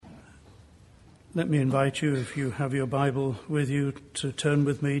Let me invite you, if you have your Bible with you, to turn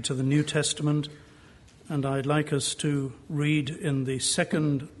with me to the New Testament, and I'd like us to read in the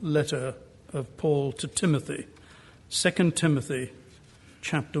second letter of Paul to Timothy, 2 Timothy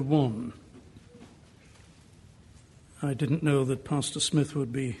chapter 1. I didn't know that Pastor Smith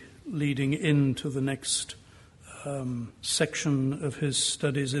would be leading into the next section of his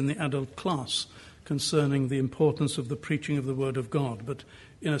studies in the adult class concerning the importance of the preaching of the Word of God, but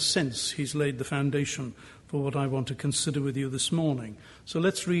in a sense he's laid the foundation for what I want to consider with you this morning. So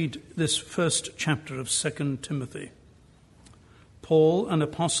let's read this first chapter of 2 Timothy. Paul, an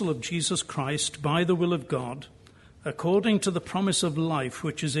apostle of Jesus Christ, by the will of God, according to the promise of life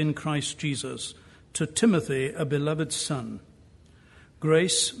which is in Christ Jesus, to Timothy, a beloved son.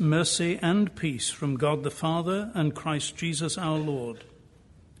 Grace, mercy, and peace from God the Father and Christ Jesus our Lord.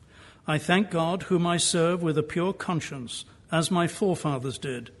 I thank God, whom I serve with a pure conscience, as my forefathers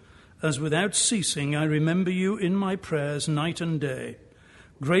did, as without ceasing I remember you in my prayers night and day,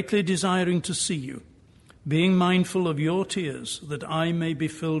 greatly desiring to see you, being mindful of your tears, that I may be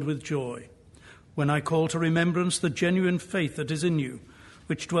filled with joy, when I call to remembrance the genuine faith that is in you,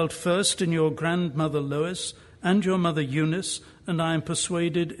 which dwelt first in your grandmother Lois and your mother Eunice, and I am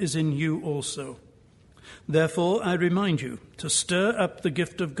persuaded is in you also. Therefore I remind you to stir up the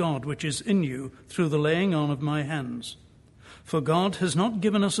gift of God which is in you through the laying on of my hands. For God has not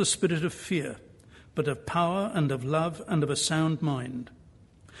given us a spirit of fear, but of power and of love and of a sound mind.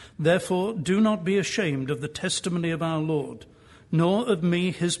 Therefore do not be ashamed of the testimony of our Lord, nor of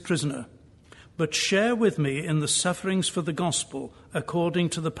me his prisoner, but share with me in the sufferings for the gospel according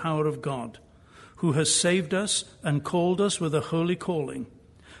to the power of God, who has saved us and called us with a holy calling,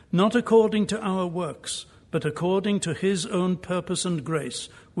 not according to our works, but according to his own purpose and grace,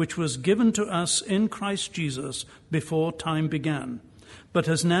 which was given to us in Christ Jesus before time began, but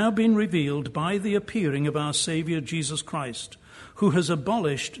has now been revealed by the appearing of our Saviour Jesus Christ, who has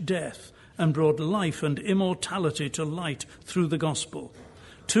abolished death and brought life and immortality to light through the gospel,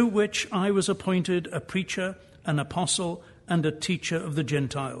 to which I was appointed a preacher, an apostle, and a teacher of the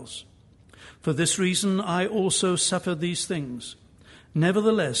Gentiles. For this reason I also suffer these things.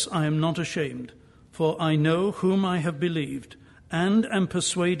 Nevertheless I am not ashamed, for I know whom I have believed, and am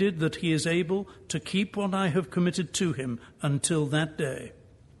persuaded that he is able to keep what I have committed to him until that day.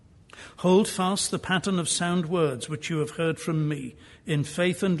 Hold fast the pattern of sound words which you have heard from me, in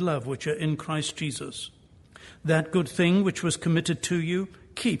faith and love which are in Christ Jesus. That good thing which was committed to you,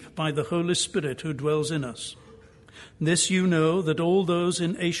 keep by the Holy Spirit who dwells in us. This you know, that all those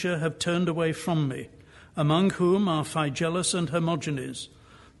in Asia have turned away from me, among whom are Phygelus and Hermogenes.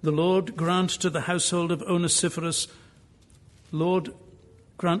 The Lord grant to the household of Onesiphorus, Lord,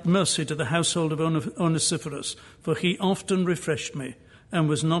 grant mercy to the household of Onesiphorus, for he often refreshed me and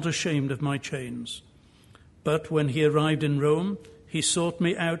was not ashamed of my chains. But when he arrived in Rome, he sought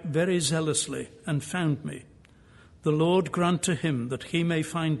me out very zealously and found me. The Lord grant to him that he may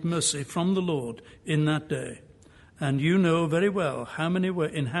find mercy from the Lord in that day. And you know very well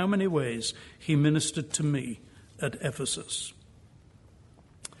in how many ways he ministered to me at Ephesus.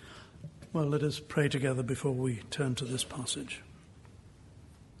 Well, let us pray together before we turn to this passage.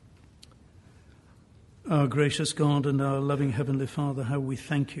 Our gracious God and our loving Heavenly Father, how we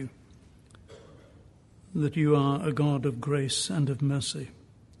thank you that you are a God of grace and of mercy.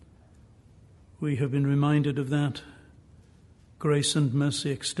 We have been reminded of that grace and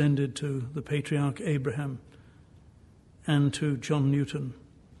mercy extended to the patriarch Abraham and to John Newton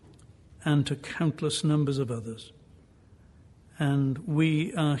and to countless numbers of others. And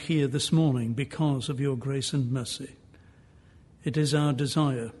we are here this morning because of your grace and mercy. It is our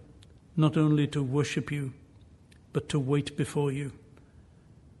desire not only to worship you, but to wait before you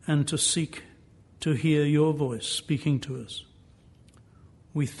and to seek to hear your voice speaking to us.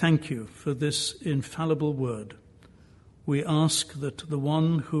 We thank you for this infallible word. We ask that the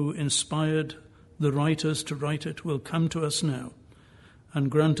one who inspired the writers to write it will come to us now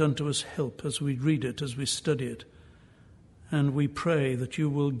and grant unto us help as we read it, as we study it. And we pray that you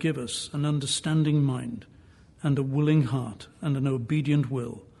will give us an understanding mind and a willing heart and an obedient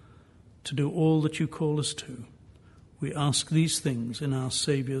will to do all that you call us to. We ask these things in our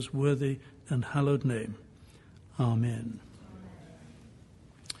Saviour's worthy and hallowed name. Amen.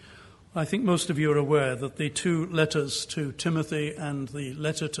 I think most of you are aware that the two letters to Timothy and the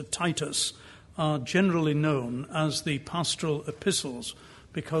letter to Titus are generally known as the pastoral epistles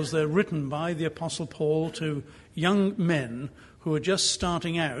because they're written by the Apostle Paul to young men who are just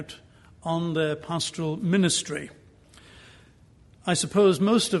starting out on their pastoral ministry. I suppose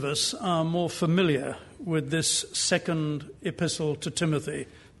most of us are more familiar with this second epistle to Timothy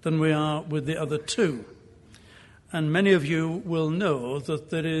than we are with the other two. And many of you will know that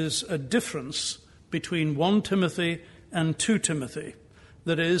there is a difference between 1 Timothy and 2 Timothy.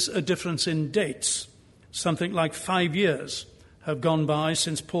 There is a difference in dates. Something like 5 years have gone by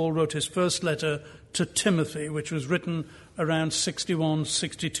since Paul wrote his first letter to Timothy, which was written around 61,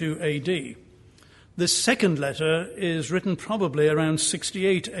 62 AD. This second letter is written probably around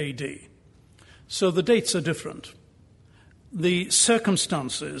 68 AD. So the dates are different. The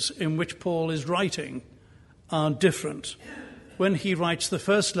circumstances in which Paul is writing are different. When he writes the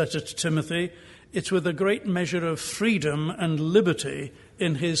first letter to Timothy, it's with a great measure of freedom and liberty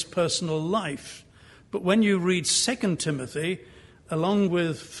in his personal life. But when you read 2 Timothy, along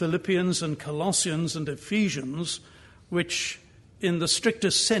with Philippians and Colossians and Ephesians, which in the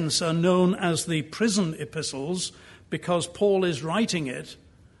strictest sense are known as the prison epistles, because Paul is writing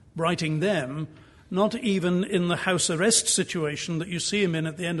them, not even in the house arrest situation that you see him in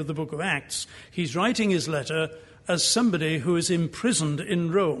at the end of the book of Acts. He's writing his letter as somebody who is imprisoned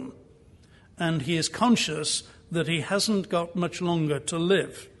in Rome, and he is conscious that he hasn't got much longer to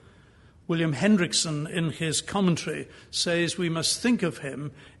live. William Hendrickson, in his commentary, says we must think of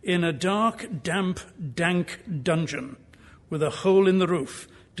him in a dark, damp, dank dungeon with a hole in the roof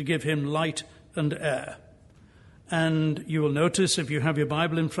to give him light and air. And you will notice, if you have your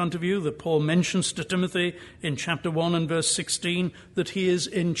Bible in front of you, that Paul mentions to Timothy in chapter 1 and verse 16 that he is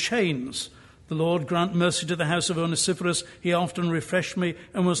in chains. The Lord grant mercy to the house of Onesiphorus. He often refreshed me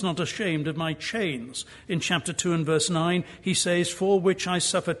and was not ashamed of my chains. In chapter 2 and verse 9, he says, for which I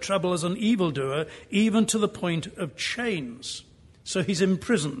suffer trouble as an evildoer, even to the point of chains. So he's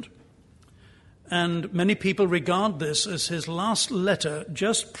imprisoned. And many people regard this as his last letter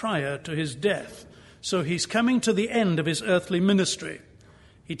just prior to his death. So he's coming to the end of his earthly ministry.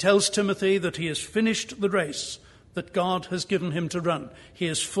 He tells Timothy that he has finished the race that God has given him to run. He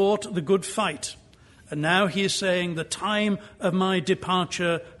has fought the good fight. And now he is saying, the time of my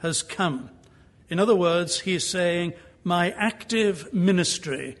departure has come. In other words, he is saying, my active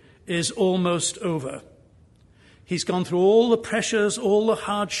ministry is almost over. He's gone through all the pressures, all the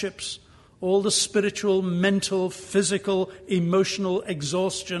hardships, all the spiritual, mental, physical, emotional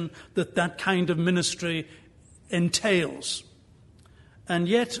exhaustion that kind of ministry entails. And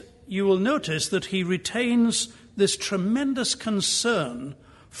yet you will notice that he retains this tremendous concern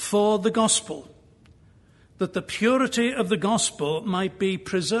for the gospel, that the purity of the gospel might be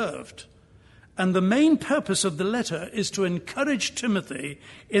preserved. And the main purpose of the letter is to encourage Timothy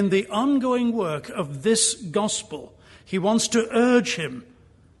in the ongoing work of this gospel. He wants to urge him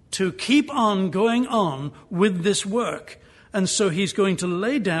to keep on going on with this work. And so he's going to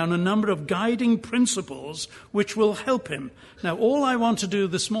lay down a number of guiding principles which will help him. Now, all I want to do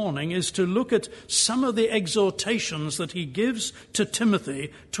this morning is to look at some of the exhortations that he gives to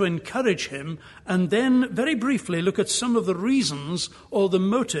Timothy to encourage him, and then very briefly look at some of the reasons or the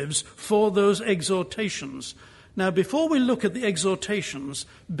motives for those exhortations. Now, before we look at the exhortations,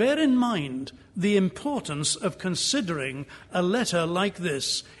 bear in mind the importance of considering a letter like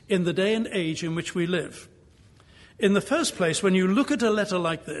this in the day and age in which we live. In the first place, when you look at a letter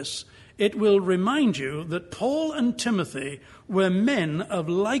like this, it will remind you that Paul and Timothy were men of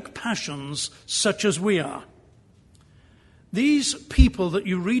like passions such as we are. These people that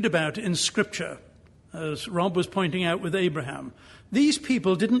you read about in Scripture, as Rob was pointing out with Abraham, these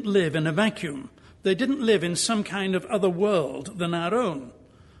people didn't live in a vacuum. They didn't live in some kind of other world than our own.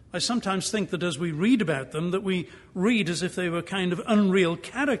 I sometimes think that as we read about them, that we read as if they were kind of unreal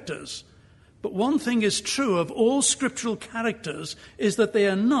characters. But one thing is true of all scriptural characters is that they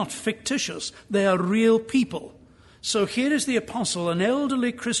are not fictitious. They are real people. So here is the apostle, an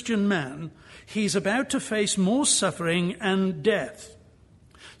elderly Christian man. He's about to face more suffering and death.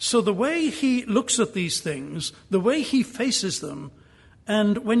 So the way he looks at these things, the way he faces them,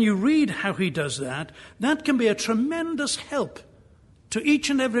 and when you read how he does that, that can be a tremendous help to each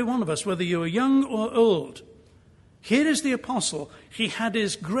and every one of us, whether you are young or old. Here is the apostle. He had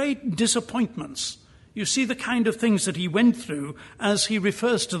his great disappointments. You see the kind of things that he went through as he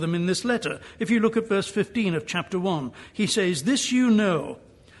refers to them in this letter. If you look at verse 15 of chapter 1, he says, this you know,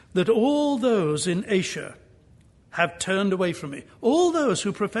 that all those in Asia have turned away from me. All those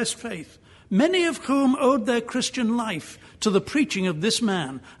who professed faith, many of whom owed their Christian life to the preaching of this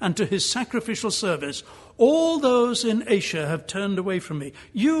man and to his sacrificial service, all those in Asia have turned away from me.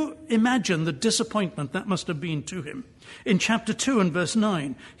 You imagine the disappointment that must have been to him. In chapter 2 and verse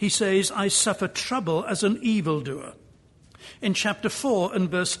 9, he says, I suffer trouble as an evildoer. In chapter 4 and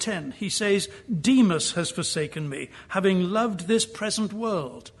verse 10, he says, Demas has forsaken me, having loved this present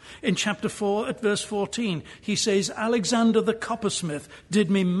world. In chapter 4 at verse 14, he says, Alexander the coppersmith did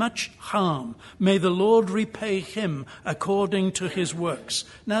me much harm. May the Lord repay him according to his works.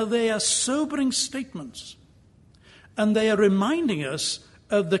 Now, they are sobering statements, and they are reminding us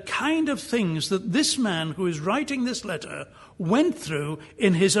of the kind of things that this man who is writing this letter went through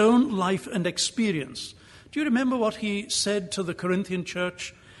in his own life and experience. Do you remember what he said to the Corinthian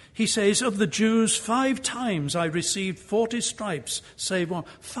church? He says, of the Jews, 5 times I received 40 stripes, save one.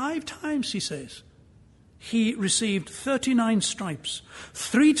 5 times, he says. He received 39 stripes.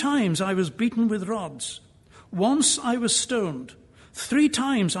 3 times I was beaten with rods. Once I was stoned. 3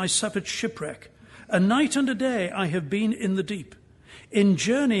 times I suffered shipwreck. A night and a day I have been in the deep. In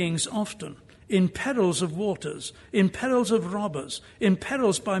journeyings often, in perils of waters, in perils of robbers, in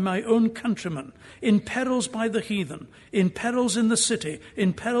perils by my own countrymen, in perils by the heathen, in perils in the city,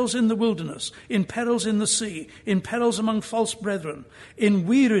 in perils in the wilderness, in perils in the sea, in perils among false brethren, in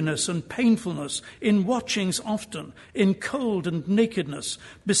weariness and painfulness, in watchings often, in cold and nakedness,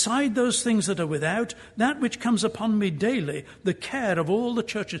 beside those things that are without, that which comes upon me daily, the care of all the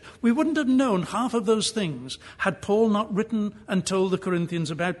churches. We wouldn't have known half of those things had Paul not written and told the Corinthians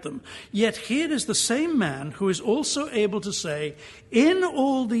about them. Yet here is the same man who is also able to say, in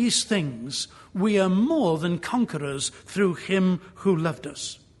all these things we are more than conquerors through him who loved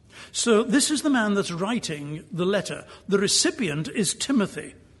us. So this is the man that's writing the letter. The recipient is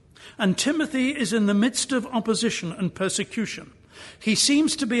Timothy. And Timothy is in the midst of opposition and persecution. He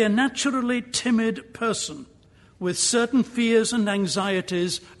seems to be a naturally timid person with certain fears and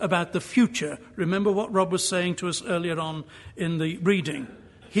anxieties about the future. Remember what Rob was saying to us earlier on in the reading.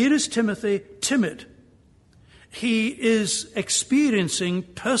 Here is Timothy, timid. He is experiencing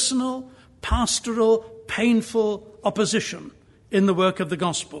personal, pastoral, painful opposition in the work of the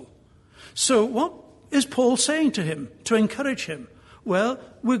gospel. So what is Paul saying to him to encourage him? Well,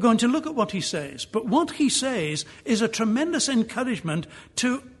 we're going to look at what he says. But what he says is a tremendous encouragement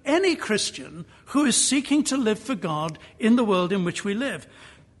to any Christian who is seeking to live for God in the world in which we live.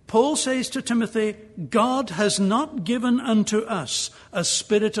 Paul says to Timothy, God has not given unto us a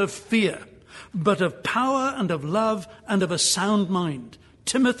spirit of fear, but of power and of love and of a sound mind.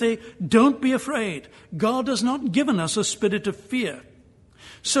 Timothy, don't be afraid. God has not given us a spirit of fear.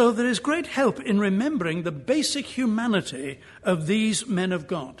 So there is great help in remembering the basic humanity of these men of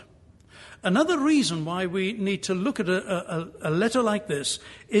God. Another reason why we need to look at a letter like this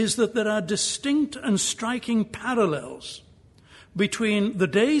is that there are distinct and striking parallels between the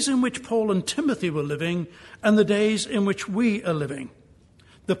days in which Paul and Timothy were living and the days in which we are living.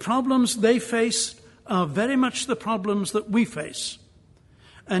 The problems they faced are very much the problems that we face.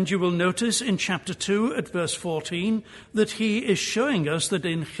 And you will notice in chapter 2 at verse 14 that he is showing us that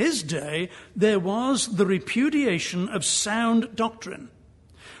in his day there was the repudiation of sound doctrine.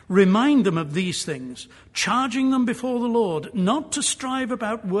 Remind them of these things, charging them before the Lord not to strive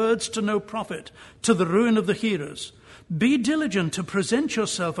about words to no profit, to the ruin of the hearers. Be diligent to present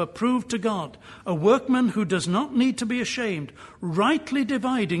yourself approved to God, a workman who does not need to be ashamed, rightly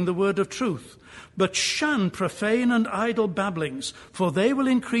dividing the word of truth. But shun profane and idle babblings, for they will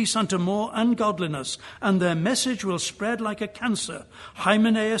increase unto more ungodliness, and their message will spread like a cancer.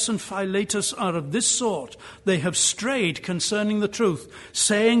 Hymenaeus and Philetus are of this sort. They have strayed concerning the truth,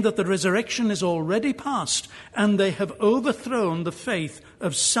 saying that the resurrection is already past, and they have overthrown the faith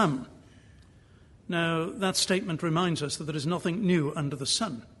of some. Now, that statement reminds us that there is nothing new under the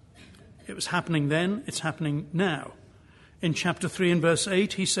sun. It was happening then, it's happening now. In chapter 3 and verse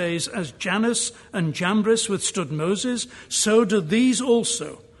 8, he says, as Jannes and Jambres withstood Moses, so do these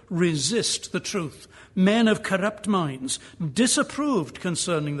also resist the truth. Men of corrupt minds, disapproved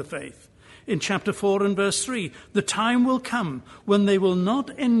concerning the faith. In chapter 4 and verse 3, the time will come when they will not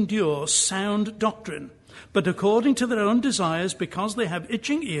endure sound doctrine, but according to their own desires, because they have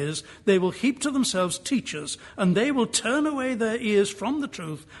itching ears, they will heap to themselves teachers, and they will turn away their ears from the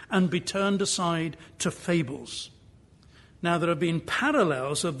truth and be turned aside to fables. Now, there have been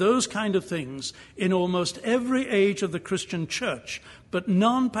parallels of those kind of things in almost every age of the Christian church, but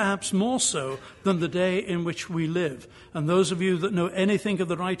none perhaps more so than the day in which we live. And those of you that know anything of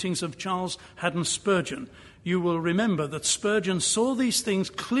the writings of Charles Haddon Spurgeon, you will remember that Spurgeon saw these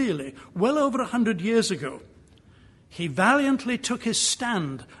things clearly well over 100 years ago. He valiantly took his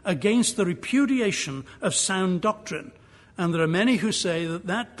stand against the repudiation of sound doctrine. And there are many who say that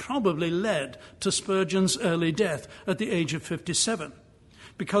that probably led to Spurgeon's early death at the age of 57.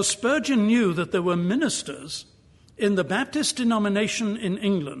 Because Spurgeon knew that there were ministers in the Baptist denomination in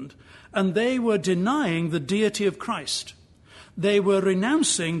England, and they were denying the deity of Christ. They were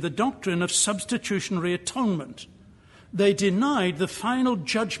renouncing the doctrine of substitutionary atonement. They denied the final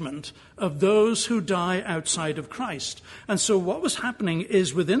judgment of those who die outside of Christ. And so what was happening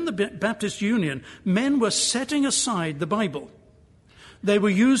is within the Baptist Union, men were setting aside the Bible. They were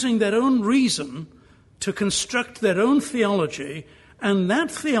using their own reason to construct their own theology, and that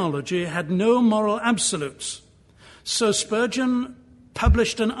theology had no moral absolutes. So Spurgeon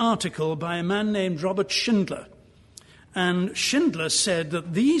published an article by a man named Robert Schindler. And Schindler said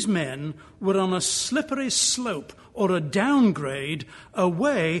that these men were on a slippery slope or a downgrade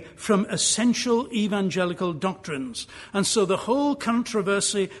away from essential evangelical doctrines. And so the whole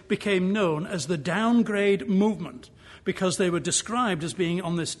controversy became known as the downgrade movement, because they were described as being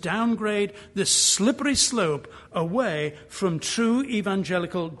on this downgrade, this slippery slope away from true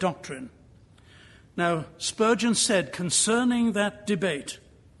evangelical doctrine. Now, Spurgeon said concerning that debate,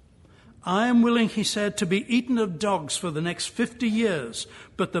 "I am willing," he said, "to be eaten of dogs for the next 50 years,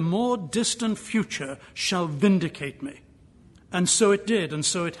 but the more distant future shall vindicate me." And so it did, and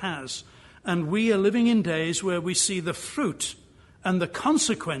so it has. And we are living in days where we see the fruit and the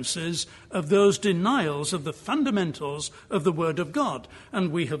consequences of those denials of the fundamentals of the Word of God.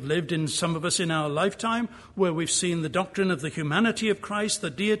 And we have lived, in some of us in our lifetime, where we've seen the doctrine of the humanity of Christ, the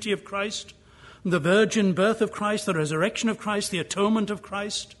deity of Christ, the virgin birth of Christ, the resurrection of Christ, the atonement of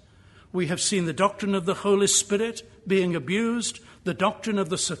Christ. We have seen the doctrine of the Holy Spirit being abused. The doctrine of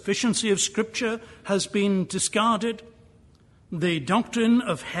the sufficiency of Scripture has been discarded. The doctrine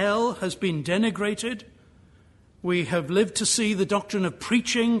of hell has been denigrated. We have lived to see the doctrine of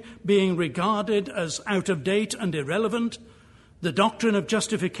preaching being regarded as out of date and irrelevant. The doctrine of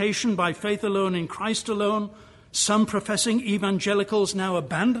justification by faith alone in Christ alone. Some professing evangelicals now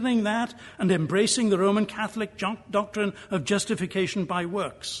abandoning that and embracing the Roman Catholic doctrine of justification by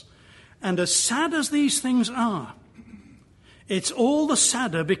works. And as sad as these things are, it's all the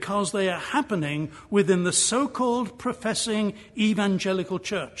sadder because they are happening within the so-called professing evangelical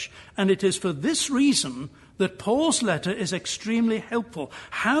church. And it is for this reason that Paul's letter is extremely helpful.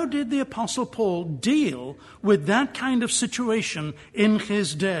 How did the Apostle Paul deal with that kind of situation in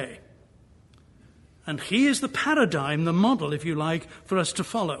his day? And he is the paradigm, the model, if you like, for us to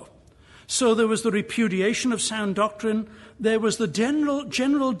follow. So there was the repudiation of sound doctrine. There was the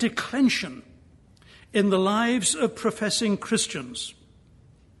general declension in the lives of professing Christians.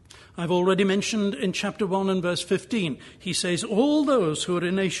 I've already mentioned in chapter 1 and verse 15, he says, "All those who are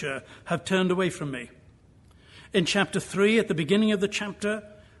in Asia have turned away from me." In chapter 3, at the beginning of the chapter,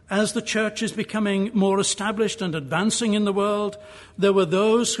 as the church is becoming more established and advancing in the world, there were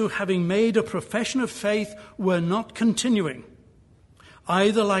those who, having made a profession of faith, were not continuing.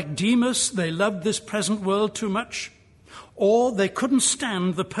 Either, like Demas, they loved this present world too much, or they couldn't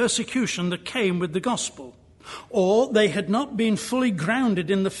stand the persecution that came with the gospel, or they had not been fully grounded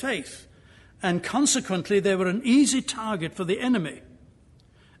in the faith, and consequently they were an easy target for the enemy.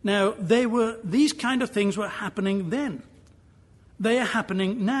 Now, these kind of things were happening then. They are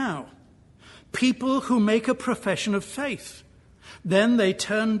happening now. People who make a profession of faith, then they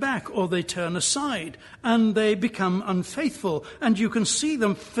turn back or they turn aside and they become unfaithful, and you can see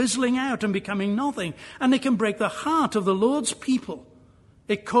them fizzling out and becoming nothing, and it can break the heart of the Lord's people.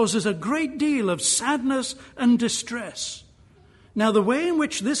 It causes a great deal of sadness and distress. Now, the way in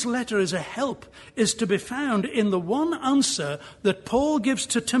which this letter is a help is to be found in the one answer that Paul gives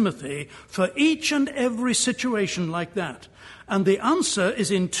to Timothy for each and every situation like that. And the answer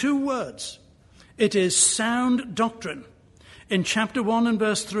is in 2 words. It is sound doctrine. In chapter 1 and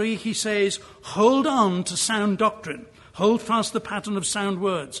verse 3, he says, "Hold on to sound doctrine. Hold fast the pattern of sound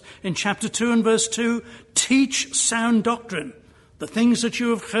words." In chapter 2 and verse 2, "Teach sound doctrine. The things that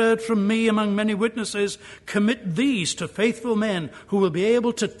you have heard from me among many witnesses, commit these to faithful men who will be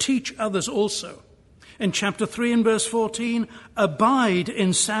able to teach others also." In chapter 3 and verse 14, "Abide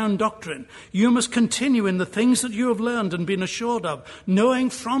in sound doctrine." You must continue in the things that you have learned and been assured of, knowing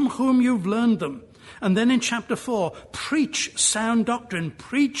from whom you've learned them. And then in chapter 4, "Preach sound doctrine."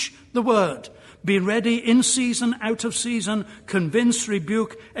 Preach the word. Be ready in season, out of season, convince,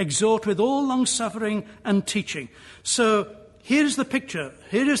 rebuke, exhort with all long-suffering and teaching. So, here is the picture.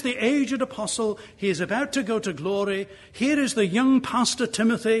 Here is the aged apostle. He is about to go to glory. Here is the young pastor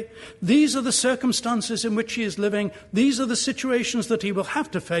Timothy. These are the circumstances in which he is living. These are the situations that he will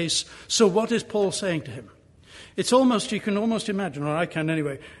have to face. So what is Paul saying to him? It's almost, you can almost imagine, or I can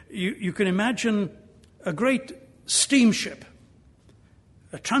anyway, you can imagine a great steamship,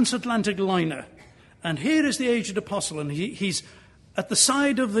 a transatlantic liner. And here is the aged apostle, and he's at the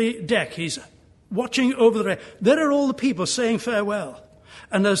side of the deck. He's watching over the rail. There are all the people saying farewell.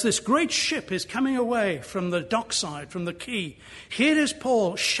 And as this great ship is coming away from the dockside, from the quay, here is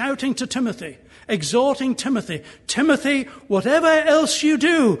Paul shouting to Timothy, exhorting Timothy, Timothy, whatever else you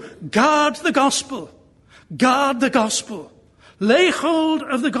do, guard the gospel. Guard the gospel. Lay hold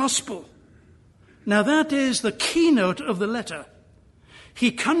of the gospel. Now that is the keynote of the letter.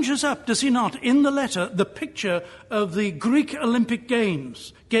 He conjures up, does he not, in the letter, the picture of the Greek Olympic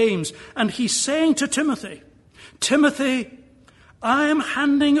Games. And he's saying to Timothy, Timothy, I am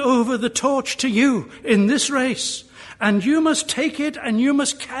handing over the torch to you in this race, and you must take it, and you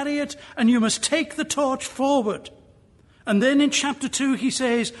must carry it, and you must take the torch forward. And then in chapter 2 he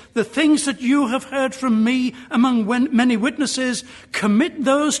says, the things that you have heard from me among many witnesses, commit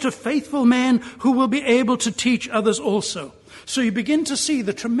those to faithful men who will be able to teach others also. So you begin to see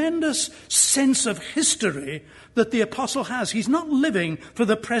the tremendous sense of history that the apostle has. He's not living for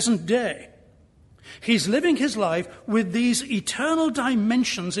the present day. He's living his life with these eternal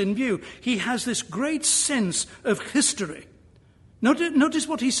dimensions in view. He has this great sense of history. Notice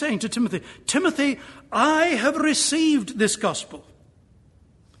what he's saying to Timothy. Timothy, I have received this gospel.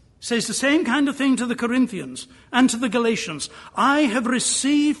 Says the same kind of thing to the Corinthians and to the Galatians. I have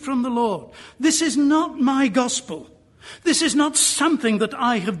received from the Lord. This is not my gospel. This is not something that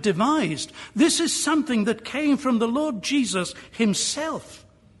I have devised. This is something that came from the Lord Jesus himself.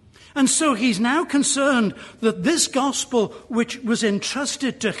 And so he's now concerned that this gospel, which was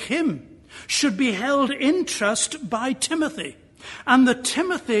entrusted to him, should be held in trust by Timothy. And that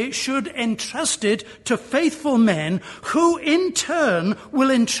Timothy should entrust it to faithful men who in turn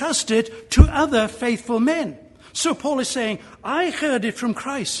will entrust it to other faithful men. So Paul is saying, I heard it from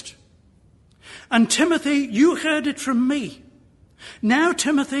Christ. And Timothy, you heard it from me. Now,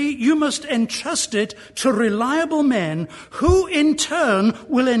 Timothy, you must entrust it to reliable men who in turn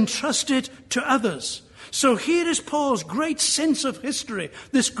will entrust it to others. So here is Paul's great sense of history,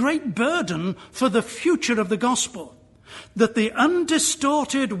 this great burden for the future of the gospel. That the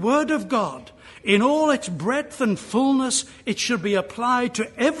undistorted word of God, in all its breadth and fullness, it should be applied to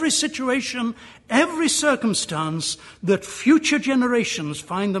every situation, every circumstance that future generations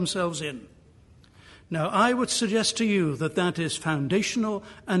find themselves in. Now, I would suggest to you that that is foundational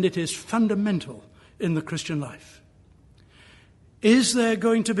and it is fundamental in the Christian life. Is there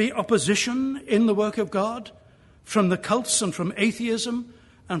going to be opposition in the work of God from the cults and from atheism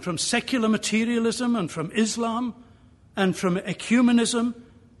and from secular materialism and from Islam and from ecumenism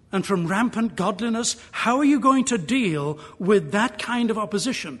and from rampant godliness? How are you going to deal with that kind of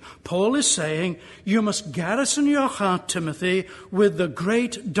opposition? Paul is saying you must garrison your heart, Timothy, with the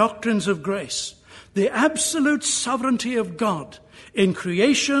great doctrines of grace. The absolute sovereignty of God in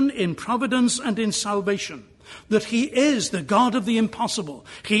creation, in providence, and in salvation. That he is the God of the impossible.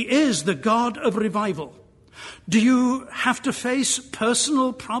 He is the God of revival. Do you have to face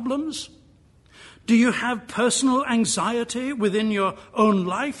personal problems? Do you have personal anxiety within your own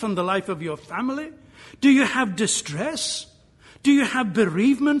life and the life of your family? Do you have distress? Do you have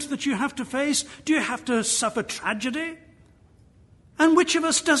bereavement that you have to face? Do you have to suffer tragedy? And which of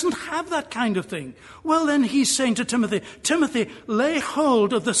us doesn't have that kind of thing? Well, then he's saying to Timothy, Timothy, lay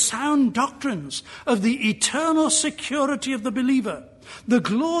hold of the sound doctrines of the eternal security of the believer, the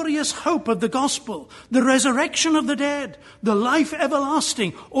glorious hope of the gospel, the resurrection of the dead, the life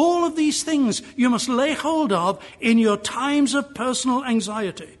everlasting. All of these things you must lay hold of in your times of personal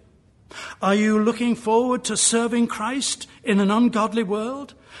anxiety. Are you looking forward to serving Christ in an ungodly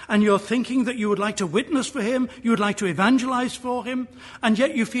world? And you're thinking that you would like to witness for him, you would like to evangelize for him, and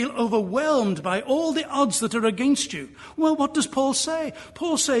yet you feel overwhelmed by all the odds that are against you. Well, what does Paul say?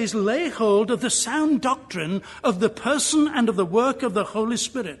 Paul says, lay hold of the sound doctrine of the person and of the work of the Holy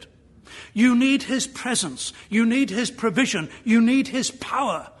Spirit. You need his presence. You need his provision. You need his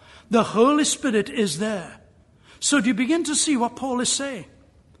power. The Holy Spirit is there. So do you begin to see what Paul is saying?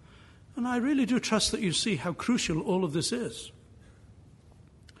 And I really do trust that you see how crucial all of this is.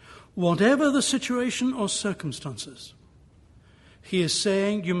 Whatever the situation or circumstances, he is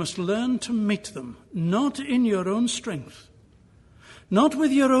saying you must learn to meet them, not in your own strength, not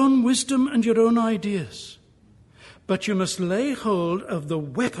with your own wisdom and your own ideas, but you must lay hold of the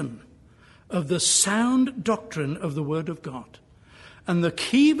weapon of the sound doctrine of the Word of God. And the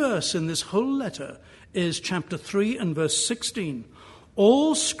key verse in this whole letter is chapter 3 and verse 16.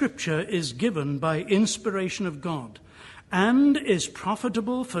 All Scripture is given by inspiration of God, and is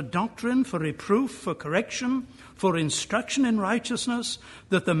profitable for doctrine, for reproof, for correction, for instruction in righteousness,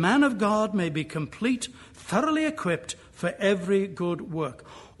 that the man of God may be complete, thoroughly equipped for every good work.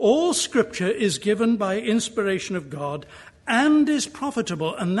 All Scripture is given by inspiration of God and is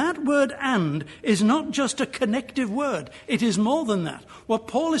profitable. And that word "and" is not just a connective word. It is more than that. What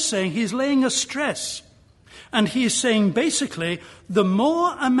Paul is saying, he's laying a stress. And he is saying basically, the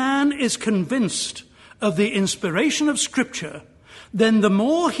more a man is convinced of the inspiration of Scripture, then the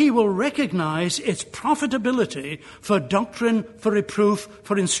more he will recognize its profitability for doctrine, for reproof,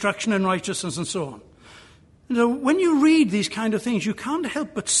 for instruction in righteousness, and so on. You know, when you read these kind of things, you can't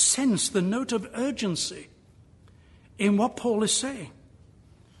help but sense the note of urgency in what Paul is saying.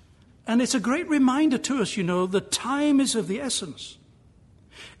 And it's a great reminder to us, that time is of the essence.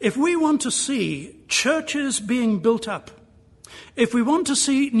 If we want to see churches being built up, if we want to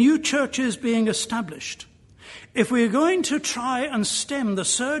see new churches being established, if we're going to try and stem the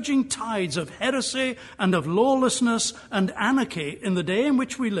surging tides of heresy and of lawlessness and anarchy in the day in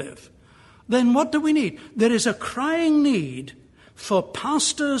which we live, then what do we need? There is a crying need for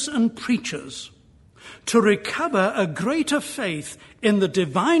pastors and preachers to recover a greater faith in the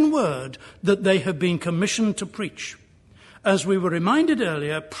divine word that they have been commissioned to preach. As we were reminded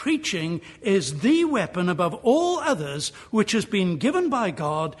earlier, preaching is the weapon above all others which has been given by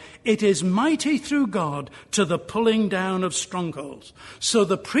God. It is mighty through God to the pulling down of strongholds. So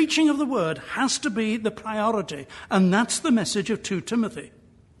the preaching of the word has to be the priority, and that's the message of 2 Timothy.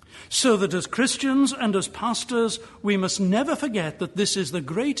 So that as Christians and as pastors, we must never forget that this is the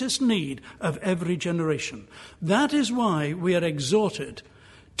greatest need of every generation. That is why we are exhorted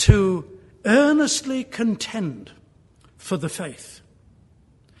to earnestly contend for the faith.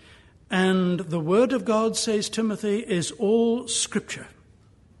 And the word of God, says Timothy, is all Scripture.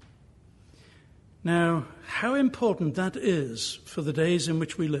 Now, how important that is for the days in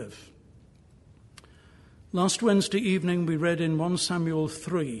which we live. Last Wednesday evening we read in 1 Samuel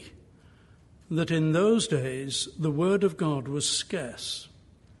 3 that in those days the word of God was scarce.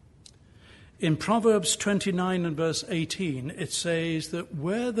 In Proverbs 29 and verse 18 it says that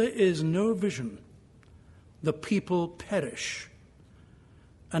where there is no vision, the people perish.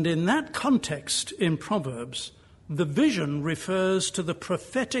 And in that context, in Proverbs, the vision refers to the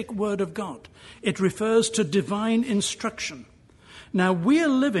prophetic word of God. It refers to divine instruction. Now, we are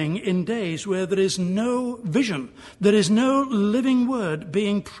living in days where there is no vision. There is no living word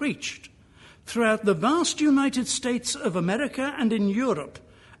being preached. Throughout the vast United States of America and in Europe,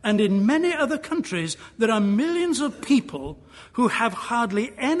 and in many other countries, there are millions of people who have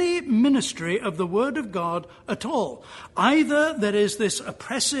hardly any ministry of the Word of God at all. Either there is this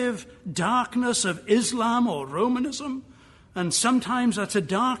oppressive darkness of Islam or Romanism, and sometimes that's a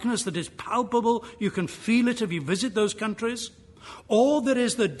darkness that is palpable. You can feel it if you visit those countries. Or there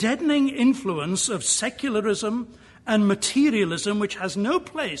is the deadening influence of secularism and materialism, which has no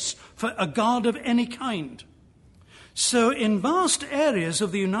place for a God of any kind. So in vast areas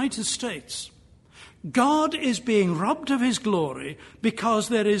of the United States, God is being robbed of his glory because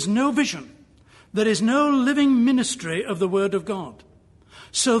there is no vision. There is no living ministry of the Word of God.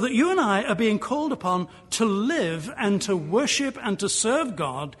 So that you and I are being called upon to live and to worship and to serve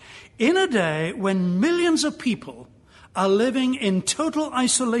God in a day when millions of people are living in total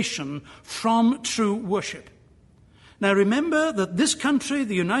isolation from true worship. Now remember that this country,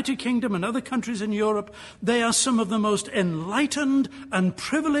 the United Kingdom and other countries in Europe, they are some of the most enlightened and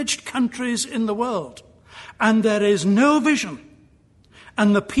privileged countries in the world. And there is no vision.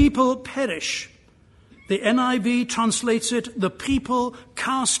 And the people perish. The NIV translates it, the people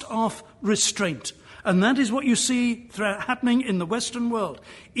cast off restraint. And that is what you see happening in the Western world.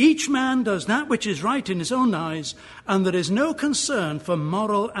 Each man does that which is right in his own eyes, and there is no concern for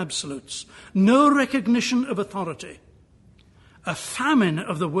moral absolutes, no recognition of authority. A famine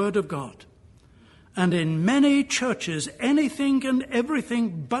of the Word of God. And in many churches, anything and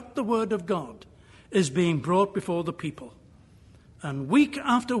everything but the Word of God is being brought before the people. And week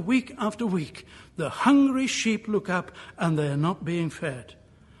after week after week, the hungry sheep look up and they are not being fed.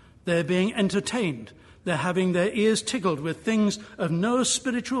 They're being entertained. They're having their ears tickled with things of no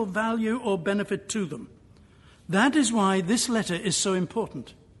spiritual value or benefit to them. That is why this letter is so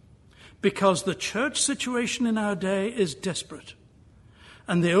important. Because the church situation in our day is desperate.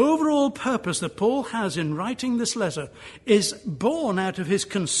 And the overall purpose that Paul has in writing this letter is born out of his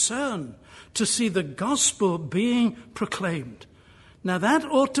concern to see the gospel being proclaimed. Now that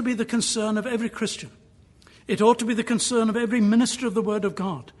ought to be the concern of every Christian. It ought to be the concern of every minister of the Word of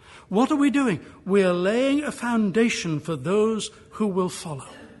God. What are we doing? We are laying a foundation for those who will follow.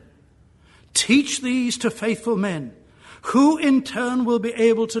 Teach these to faithful men, who in turn will be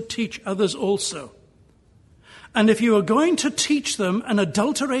able to teach others also. And if you are going to teach them an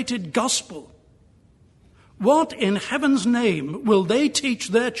adulterated gospel, What in heaven's name will they teach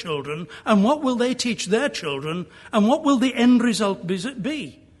their children, and what will they teach their children, and what will the end result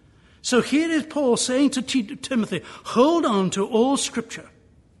be? So here is Paul saying to Timothy, hold on to all Scripture.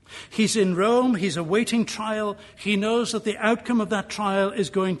 He's in Rome, he's awaiting trial, he knows that the outcome of that trial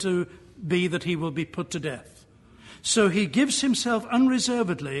is going to be that he will be put to death. So he gives himself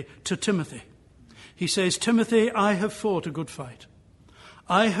unreservedly to Timothy. He says, Timothy, I have fought a good fight.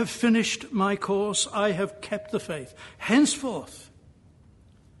 I have finished my course. I have kept the faith. Henceforth,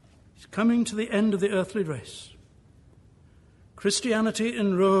 he's coming to the end of the earthly race. Christianity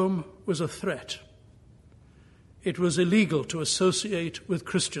in Rome was a threat. It was illegal to associate with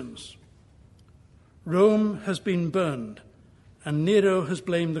Christians. Rome has been burned, and Nero has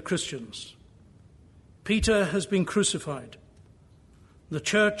blamed the Christians. Peter has been crucified. The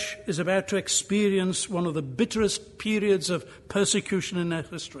church is about to experience one of the bitterest periods of persecution in their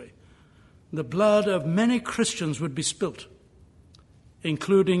history. The blood of many Christians would be spilt,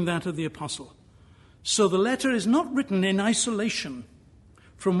 including that of the apostle. So the letter is not written in isolation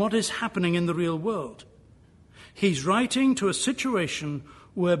from what is happening in the real world. He's writing to a situation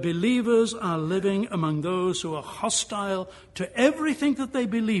where believers are living among those who are hostile to everything that they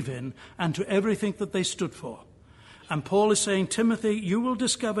believe in and to everything that they stood for. And Paul is saying, Timothy, you will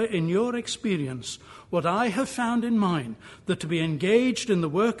discover in your experience what I have found in mine, that to be engaged in the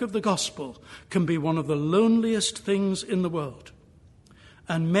work of the gospel can be one of the loneliest things in the world.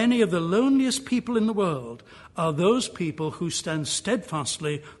 And many of the loneliest people in the world are those people who stand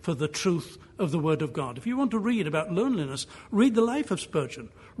steadfastly for the truth of the Word of God. If you want to read about loneliness, read the life of Spurgeon,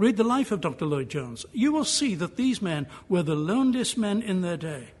 read the life of Dr. Lloyd-Jones. You will see that these men were the loneliest men in their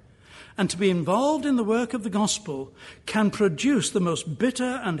day. And to be involved in the work of the gospel can produce the most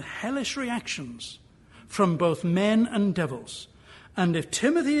bitter and hellish reactions from both men and devils. And if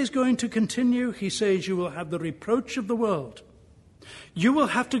Timothy is going to continue, he says, you will have the reproach of the world. You will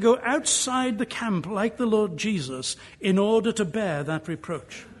have to go outside the camp like the Lord Jesus in order to bear that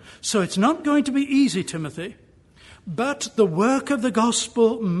reproach. So it's not going to be easy, Timothy, but the work of the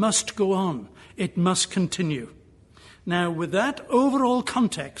gospel must go on. It must continue. Now, with that overall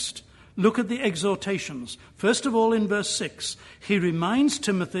context, look at the exhortations. First of all, in verse 6, he reminds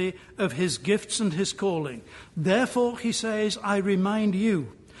Timothy of his gifts and his calling. Therefore, he says, I remind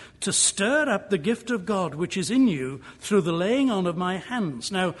you to stir up the gift of God which is in you through the laying on of my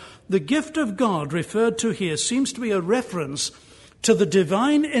hands. Now, the gift of God referred to here seems to be a reference to the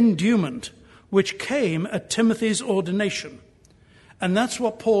divine endowment which came at Timothy's ordination. And that's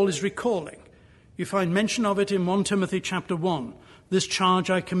what Paul is recalling. You find mention of it in 1 Timothy chapter 1. This charge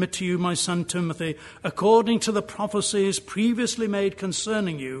I commit to you, my son Timothy, according to the prophecies previously made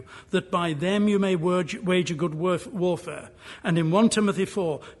concerning you, that by them you may wage a good warfare. And in 1 Timothy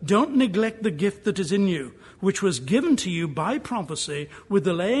 4, don't neglect the gift that is in you, which was given to you by prophecy with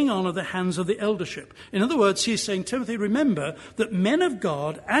the laying on of the hands of the eldership. In other words, he's saying, Timothy, remember that men of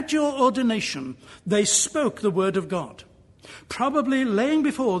God, at your ordination, they spoke the word of God, probably laying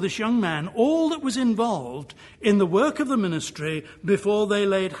before this young man all that was involved in the work of the ministry before they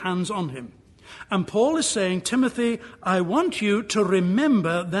laid hands on him. And Paul is saying, Timothy, I want you to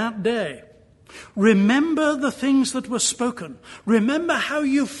remember that day. Remember the things that were spoken. Remember how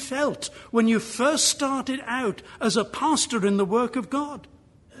you felt when you first started out as a pastor in the work of God.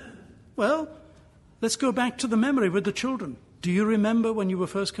 Well, let's go back to the memory with the children. Do you remember when you were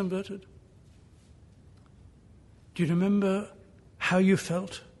first converted? Do you remember how you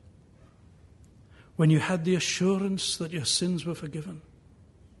felt when you had the assurance that your sins were forgiven?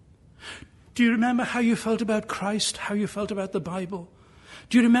 Do you remember how you felt about Christ, how you felt about the Bible?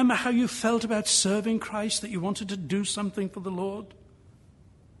 Do you remember how you felt about serving Christ, that you wanted to do something for the Lord?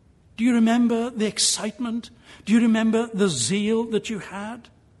 Do you remember the excitement? Do you remember the zeal that you had?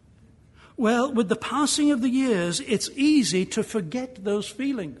 Well, with the passing of the years, it's easy to forget those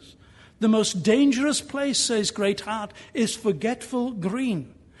feelings. The most dangerous place, says Greatheart, is forgetful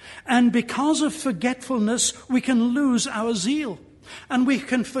green. And because of forgetfulness, we can lose our zeal. And we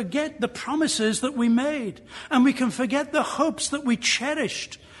can forget the promises that we made. And we can forget the hopes that we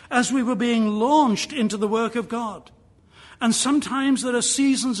cherished as we were being launched into the work of God. And sometimes there are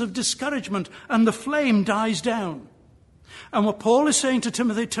seasons of discouragement and the flame dies down. And what Paul is saying to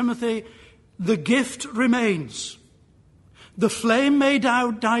Timothy, Timothy, the gift remains. The flame may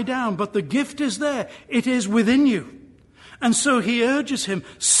die down, but the gift is there. It is within you. And so he urges him,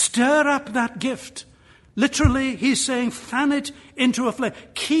 stir up that gift. Literally, he's saying, fan it into a flame.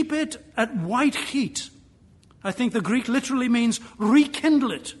 Keep it at white heat. I think the Greek literally means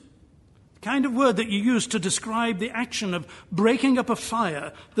rekindle it. kind of word that you use to describe the action of breaking up a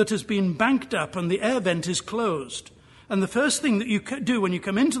fire that has been banked up and the air vent is closed. And the first thing that you do when you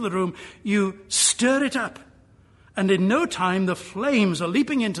come into the room, you stir it up. And in no time, the flames are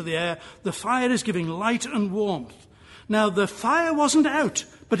leaping into the air. The fire is giving light and warmth. Now, the fire wasn't out,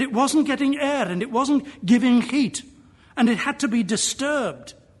 but it wasn't getting air and it wasn't giving heat. And it had to be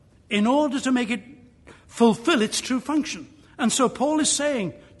disturbed in order to make it fulfill its true function. And so Paul is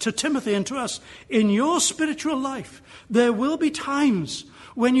saying to Timothy and to us, in your spiritual life, there will be times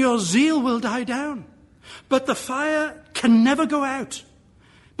when your zeal will die down. But the fire can never go out.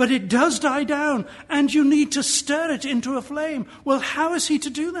 But it does die down, and you need to stir it into a flame. Well, how is he to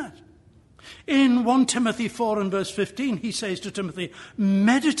do that? In 1 Timothy 4 and verse 15, he says to Timothy,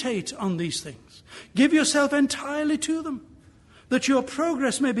 meditate on these things. Give yourself entirely to them, that your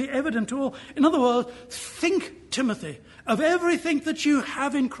progress may be evident to all. In other words, think, Timothy, of everything that you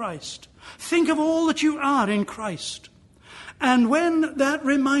have in Christ. Think of all that you are in Christ. And when that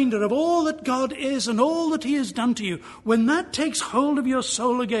reminder of all that God is and all that he has done to you, when that takes hold of your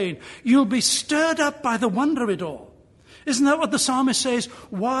soul again, you'll be stirred up by the wonder of it all. Isn't that what the psalmist says?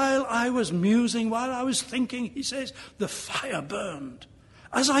 While I was musing, while I was thinking, he says, the fire burned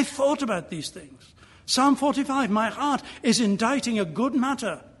as I thought about these things. Psalm 45, my heart is inditing a good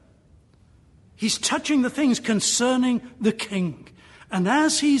matter. He's touching the things concerning the king. And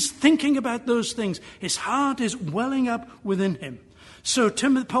as he's thinking about those things, his heart is welling up within him. So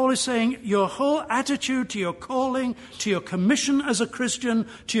Paul is saying your whole attitude to your calling, to your commission as a Christian,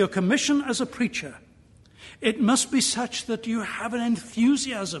 to your commission as a preacher, it must be such that you have an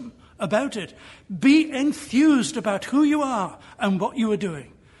enthusiasm about it. Be enthused about who you are and what you are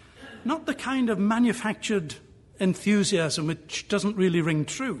doing. Not the kind of manufactured enthusiasm which doesn't really ring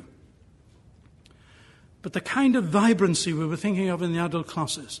true, but the kind of vibrancy we were thinking of in the adult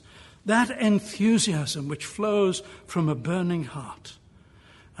classes, that enthusiasm which flows from a burning heart.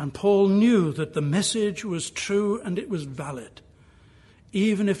 And Paul knew that the message was true and it was valid.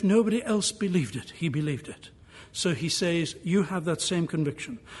 Even if nobody else believed it, he believed it. So he says, you have that same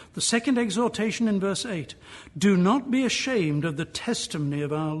conviction. The second exhortation in verse 8, do not be ashamed of the testimony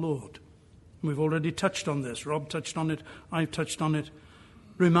of our Lord. We've already touched on this. Rob touched on it. I've touched on it.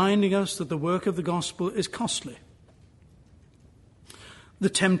 Reminding us that the work of the gospel is costly. The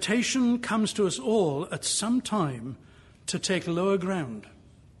temptation comes to us all at some time to take lower ground.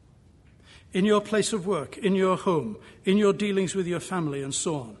 In your place of work, in your home, in your dealings with your family, and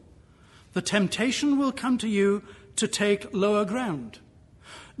so on. The temptation will come to you to take lower ground.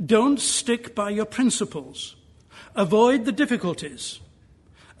 Don't stick by your principles. Avoid the difficulties.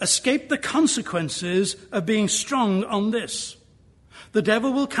 Escape the consequences of being strong on this. The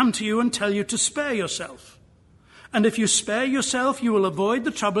devil will come to you and tell you to spare yourself. And if you spare yourself, you will avoid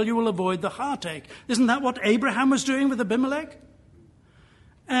the trouble, you will avoid the heartache. Isn't that what Abraham was doing with Abimelech?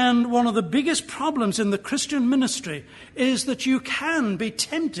 And one of the biggest problems in the Christian ministry is that you can be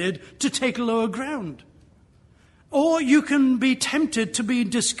tempted to take lower ground. Or you can be tempted to be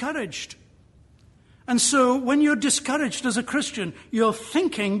discouraged. And so when you're discouraged as a Christian, your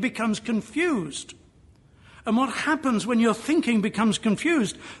thinking becomes confused. And what happens when your thinking becomes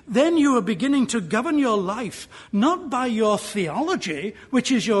confused? Then you are beginning to govern your life, not by your theology,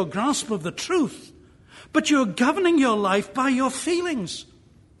 which is your grasp of the truth, but you're governing your life by your feelings.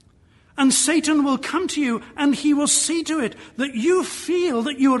 And Satan will come to you and he will see to it that you feel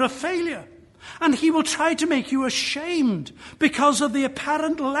that you are a failure. And he will try to make you ashamed because of the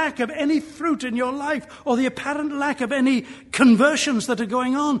apparent lack of any fruit in your life or the apparent lack of any conversions that are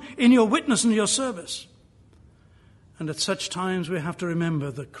going on in your witness and your service. And at such times we have to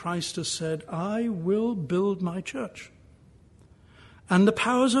remember that Christ has said, I will build my church, and the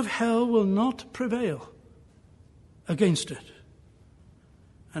powers of hell will not prevail against it.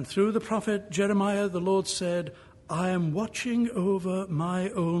 And through the prophet Jeremiah, the Lord said, I am watching over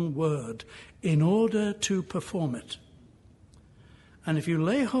my own word in order to perform it. And if you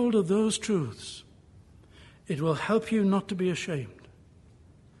lay hold of those truths, it will help you not to be ashamed.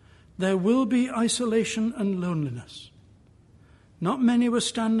 There will be isolation and loneliness. Not many were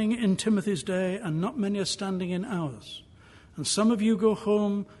standing in Timothy's day, and not many are standing in ours. And some of you go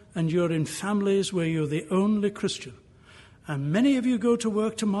home and you're in families where you're the only Christian. And many of you go to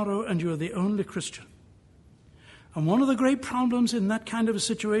work tomorrow and you're the only Christian. And one of the great problems in that kind of a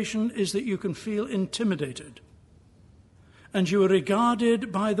situation is that you can feel intimidated. And you are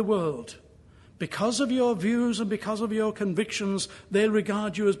regarded by the world. Because of your views and because of your convictions, they'll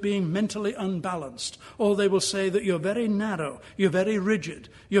regard you as being mentally unbalanced. Or they will say that you're very narrow, you're very rigid,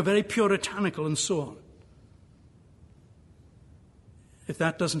 you're very puritanical, and so on. If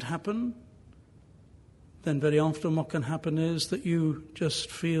that doesn't happen, then very often what can happen is that you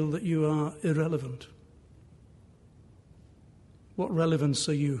just feel that you are irrelevant. What relevance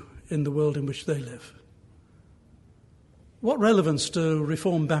are you in the world in which they live? What relevance do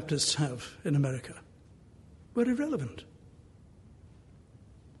Reformed Baptists have in America? We're irrelevant.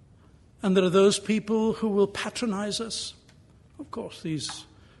 And there are those people who will patronize us. Of course, these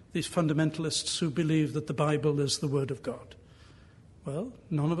fundamentalists who believe that the Bible is the Word of God. Well,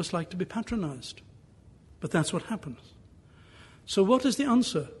 none of us like to be patronized. But that's what happens. So what is the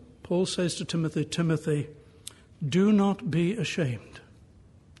answer? Paul says to Timothy, Timothy, do not be ashamed.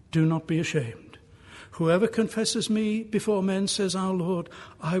 Do not be ashamed. Whoever confesses me before men, says our Lord,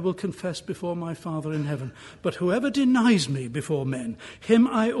 I will confess before my Father in heaven. But whoever denies me before men, him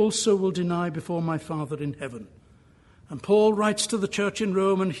I also will deny before my Father in heaven. And Paul writes to the church in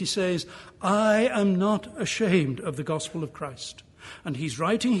Rome and he says, I am not ashamed of the gospel of Christ. And he's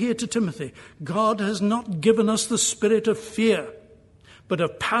writing here to Timothy, God has not given us the spirit of fear, but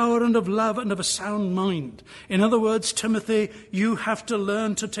of power and of love and of a sound mind. In other words, Timothy, you have to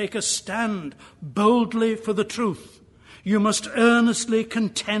learn to take a stand boldly for the truth. You must earnestly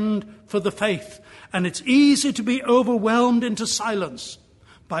contend for the faith. And it's easy to be overwhelmed into silence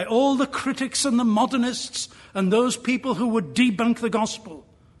by all the critics and the modernists and those people who would debunk the gospel.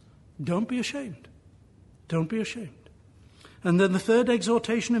 Don't be ashamed. Don't be ashamed. And then the third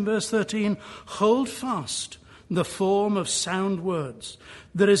exhortation in verse 13, hold fast the form of sound words.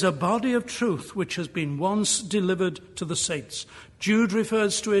 There is a body of truth which has been once delivered to the saints. Jude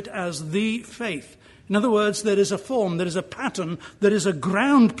refers to it as the faith. In other words, there is a form, there is a pattern, there is a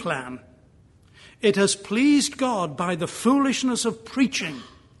ground plan. It has pleased God by the foolishness of preaching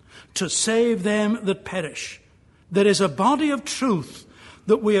to save them that perish. There is a body of truth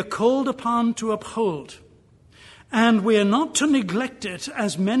that we are called upon to uphold. And we are not to neglect it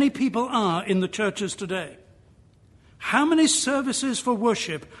as many people are in the churches today. How many services for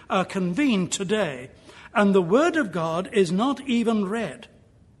worship are convened today and the Word of God is not even read?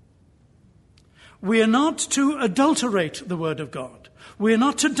 We are not to adulterate the Word of God. We are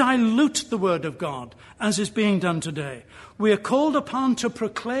not to dilute the Word of God as is being done today. We are called upon to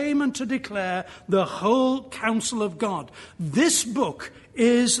proclaim and to declare the whole counsel of God. This book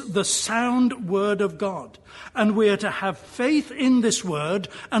is the sound Word of God. And we are to have faith in this Word,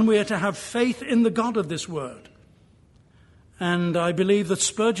 and we are to have faith in the God of this Word. And I believe that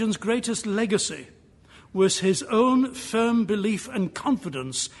Spurgeon's greatest legacy was his own firm belief and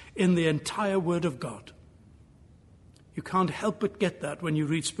confidence in the entire Word of God. You can't help but get that when you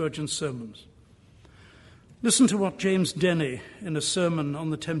read Spurgeon's sermons. Listen to what James Denney, in a sermon on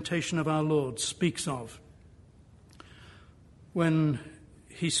the temptation of our Lord, speaks of when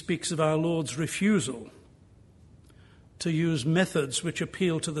he speaks of our Lord's refusal to use methods which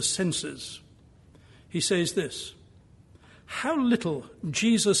appeal to the senses. He says this, how little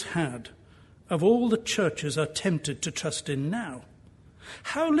Jesus had of all the churches are tempted to trust in now.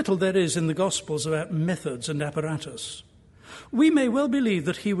 How little there is in the Gospels about methods and apparatus. We may well believe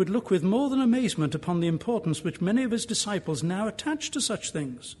that he would look with more than amazement upon the importance which many of his disciples now attach to such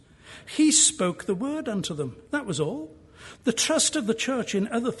things. He spoke the word unto them, that was all. The trust of the church in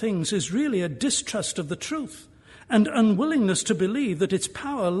other things is really a distrust of the truth, and unwillingness to believe that its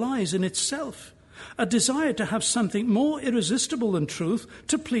power lies in itself, a desire to have something more irresistible than truth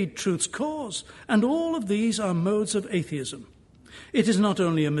to plead truth's cause, and all of these are modes of atheism. It is not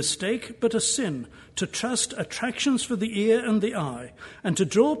only a mistake, but a sin to trust attractions for the ear and the eye, and to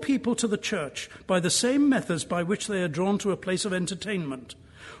draw people to the church by the same methods by which they are drawn to a place of entertainment.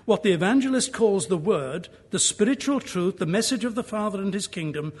 What the evangelist calls the word, the spiritual truth, the message of the Father and his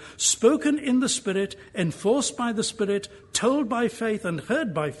kingdom, spoken in the Spirit, enforced by the Spirit, told by faith and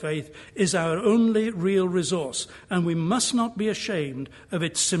heard by faith, is our only real resource, and we must not be ashamed of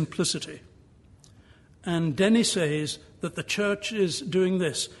its simplicity. And Denney says that the church is doing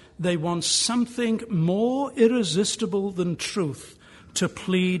this. They want something more irresistible than truth to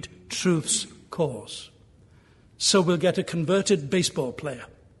plead truth's cause. So we'll get a converted baseball player.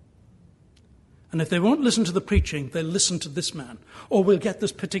 And if they won't listen to the preaching, they'll listen to this man. Or we'll get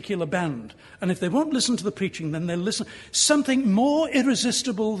this particular band. And if they won't listen to the preaching, then they'll listen. Something more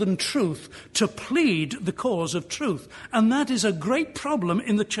irresistible than truth to plead the cause of truth. And that is a great problem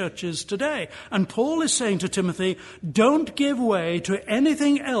in the churches today. And Paul is saying to Timothy, don't give way to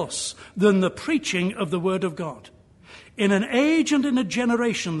anything else than the preaching of the Word of God. In an age and in a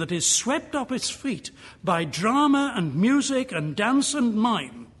generation that is swept off its feet by drama and music and dance and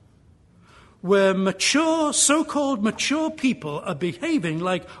mime, where mature, so-called mature people are behaving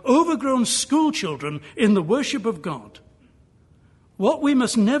like overgrown schoolchildren in the worship of God, what we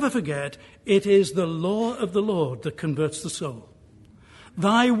must never forget, it is the law of the Lord that converts the soul.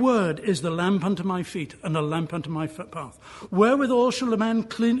 Thy word is the lamp unto my feet and a lamp unto my path. Wherewithal shall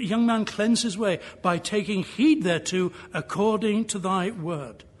young man cleanse his way? By taking heed thereto according to thy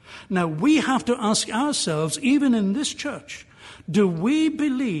word. Now we have to ask ourselves, even in this church, do we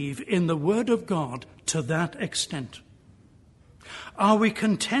believe in the word of God to that extent? Are we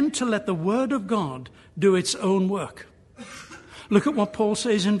content to let the word of God do its own work? Look at what Paul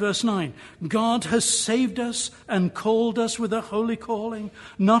says in verse 9. God has saved us and called us with a holy calling,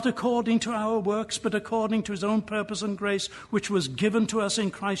 not according to our works, but according to his own purpose and grace, which was given to us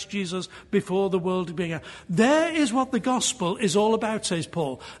in Christ Jesus before the world began. There is what the gospel is all about, says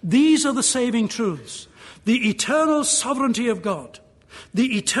Paul. These are the saving truths. The eternal sovereignty of God,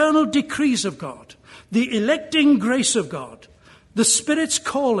 the eternal decrees of God, the electing grace of God, the Spirit's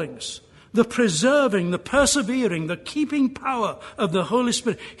callings, the preserving, the persevering, the keeping power of the Holy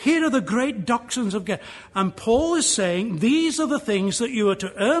Spirit. Here are the great doctrines of God. And Paul is saying these are the things that you are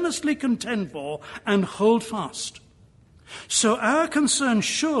to earnestly contend for and hold fast. So our concern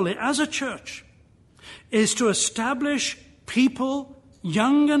surely as a church is to establish people,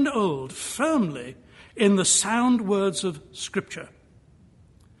 young and old, firmly in the sound words of Scripture.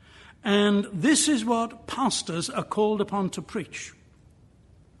 And this is what pastors are called upon to preach.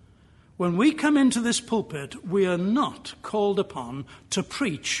 When we come into this pulpit, we are not called upon to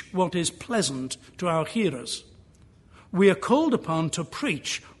preach what is pleasant to our hearers. We are called upon to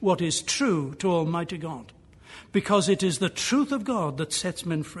preach what is true to Almighty God, because it is the truth of God that sets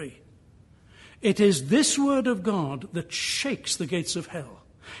men free. It is this word of God that shakes the gates of hell.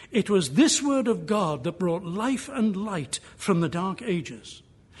 It was this word of God that brought life and light from the dark ages.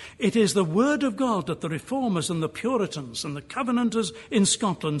 It is the word of God that the Reformers and the Puritans and the Covenanters in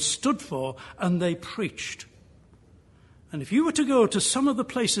Scotland stood for, and they preached. And if you were to go to some of the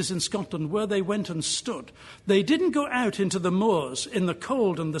places in Scotland where they went and stood, they didn't go out into the moors in the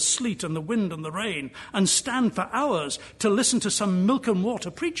cold and the sleet and the wind and the rain and stand for hours to listen to some milk and water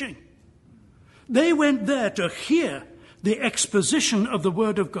preaching. They went there to hear the exposition of the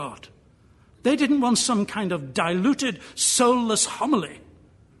word of God. They didn't want some kind of diluted, soulless homily.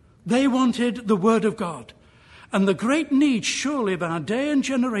 They wanted the word of God. And the great need, surely, of our day and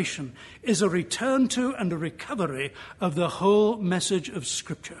generation is a return to and a recovery of the whole message of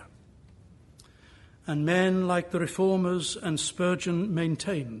Scripture. And men like the Reformers and Spurgeon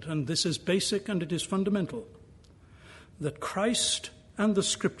maintained, and this is basic and it is fundamental, that Christ and the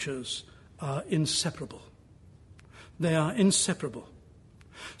Scriptures are inseparable. They are inseparable.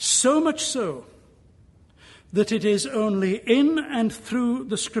 So much so that it is only in and through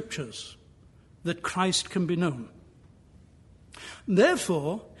the Scriptures that Christ can be known.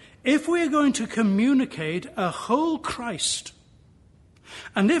 Therefore, if we are going to communicate a whole Christ,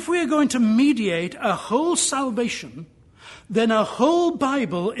 and if we are going to mediate a whole salvation, then a whole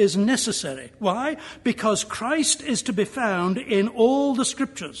Bible is necessary. Why? Because Christ is to be found in all the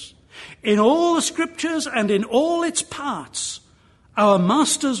Scriptures. In all the Scriptures and in all its parts, our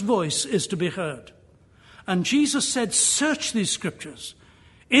Master's voice is to be heard. And Jesus said, search these Scriptures.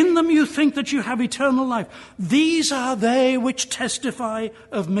 In them you think that you have eternal life. These are they which testify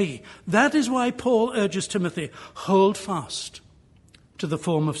of me. That is why Paul urges Timothy, hold fast to the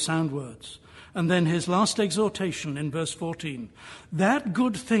form of sound words. And then his last exhortation in verse 14, that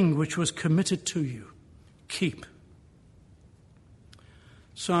good thing which was committed to you, keep.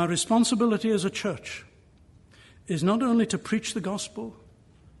 So our responsibility as a church is not only to preach the gospel,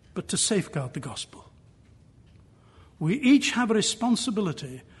 but to safeguard the gospel. We each have a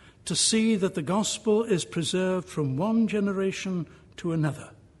responsibility to see that the gospel is preserved from one generation to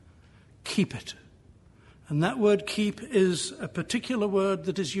another. Keep it. And that word keep is a particular word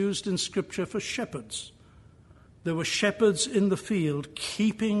that is used in Scripture for shepherds. There were shepherds in the field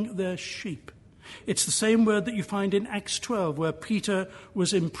keeping their sheep. It's the same word that you find in Acts 12, where Peter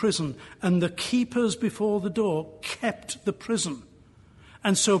was in prison, and the keepers before the door kept the prison.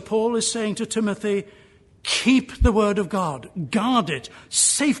 And so Paul is saying to Timothy, keep the word of God, guard it,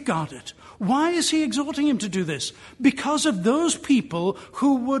 safeguard it. Why is he exhorting him to do this? Because of those people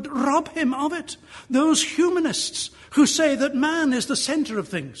who would rob him of it. Those humanists who say that man is the center of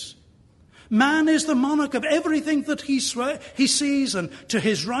things. Man is the monarch of everything that he sees, and to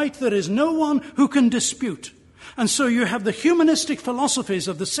his right there is no one who can dispute. And so you have the humanistic philosophies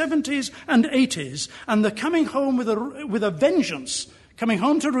of the 70s and 80s, and they're coming home with a vengeance, coming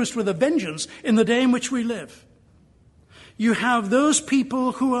home to roost with a vengeance in the day in which we live. You have those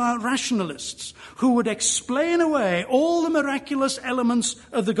people who are rationalists, who would explain away all the miraculous elements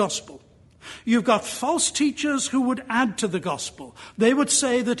of the gospel. You've got false teachers who would add to the gospel. They would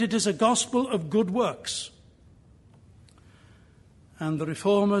say that it is a gospel of good works. And the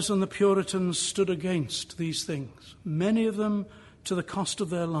Reformers and the Puritans stood against these things, many of them to the cost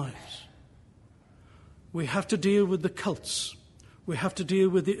of their lives. We have to deal with the cults. We have to deal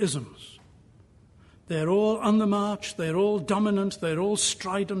with the isms. They're all on the march. They're all dominant. They're all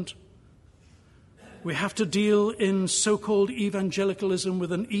strident. We have to deal in so-called evangelicalism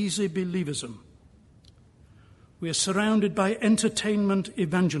with an easy believism. We are surrounded by entertainment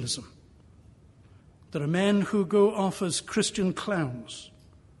evangelism. There are men who go off as Christian clowns.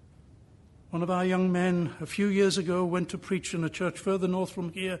 One of our young men a few years ago went to preach in a church further north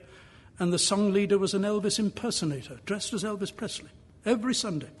from here, and the song leader was an Elvis impersonator, dressed as Elvis Presley, every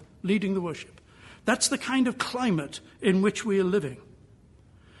Sunday, leading the worship. That's the kind of climate in which we are living.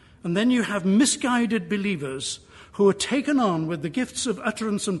 And then you have misguided believers who are taken on with the gifts of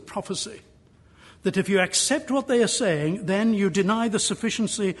utterance and prophecy, that if you accept what they are saying, then you deny the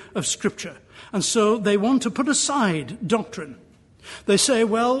sufficiency of Scripture. And so they want to put aside doctrine. They say,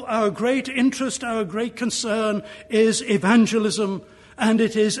 well, our great interest, our great concern is evangelism, and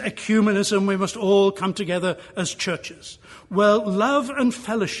it is ecumenism. We must all come together as churches. Well, love and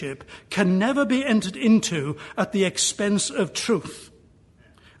fellowship can never be entered into at the expense of truth.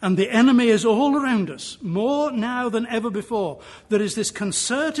 And the enemy is all around us, more now than ever before. There is this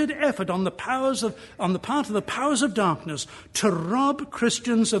concerted effort on the part of the powers of darkness to rob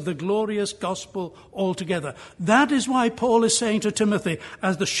Christians of the glorious gospel altogether. That is why Paul is saying to Timothy,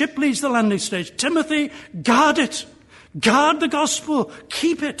 as the ship leaves the landing stage, Timothy, guard it. Guard the gospel.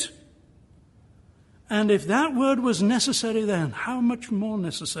 Keep it. And if that word was necessary then, how much more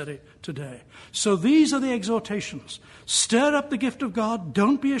necessary today? So these are the exhortations. Stir up the gift of God.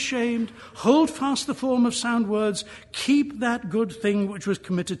 Don't be ashamed. Hold fast the form of sound words. Keep that good thing which was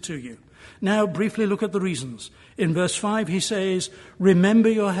committed to you. Now, briefly look at the reasons. In verse 5, he says, remember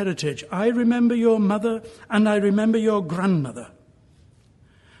your heritage. I remember your mother and I remember your grandmother.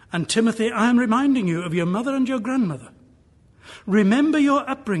 And Timothy, I am reminding you of your mother and your grandmother. Remember your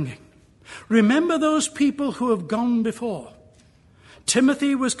upbringing. Remember those people who have gone before.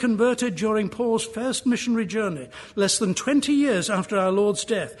 Timothy was converted during Paul's first missionary journey, less than 20 years after our Lord's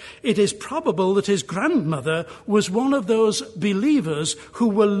death. It is probable that his grandmother was one of those believers who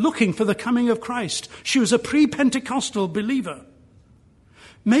were looking for the coming of Christ. She was a pre-Pentecostal believer.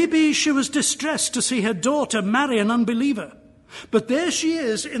 Maybe she was distressed to see her daughter marry an unbeliever. But there she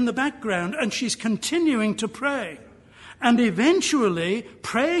is in the background, and she's continuing to pray. And eventually,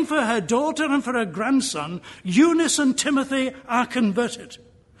 praying for her daughter and for her grandson, Eunice and Timothy are converted.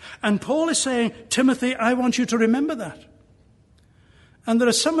 And Paul is saying, Timothy, I want you to remember that. And there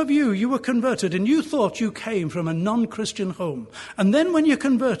are some of you, you were converted and you thought you came from a non-Christian home. And then when you're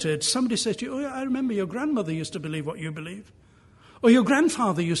converted, somebody says to you, oh, yeah, I remember your grandmother used to believe what you believe. Or your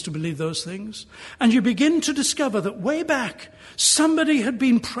grandfather used to believe those things. And you begin to discover that way back, somebody had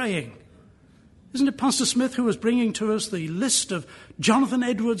been praying. Isn't it Pastor Smith who was bringing to us the list of Jonathan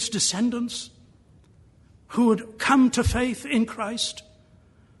Edwards' descendants who had come to faith in Christ?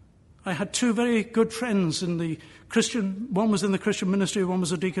 I had two very good friends in the Christian, one was in the Christian ministry, one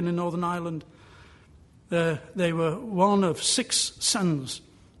was a deacon in Northern Ireland. They were one of 6 sons.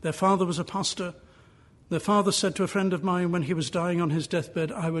 Their father was a pastor. Their father said to a friend of mine when he was dying on his deathbed,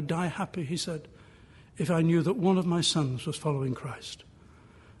 I would die happy, he said, if I knew that one of my sons was following Christ.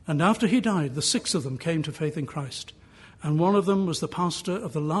 And after he died, the 6 of them came to faith in Christ. And one of them was the pastor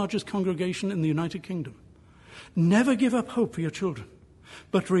of the largest congregation in the United Kingdom. Never give up hope for your children,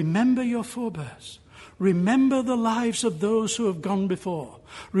 but remember your forebears. Remember the lives of those who have gone before.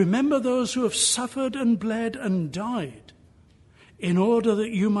 Remember those who have suffered and bled and died in order that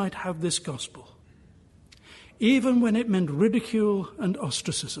you might have this gospel. Even when it meant ridicule and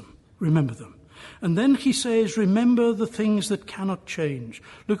ostracism, remember them. And then he says, remember the things that cannot change.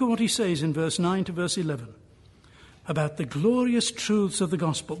 Look at what he says in verse 9 to verse 11 about the glorious truths of the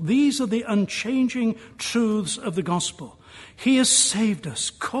gospel. These are the unchanging truths of the gospel. He has saved us,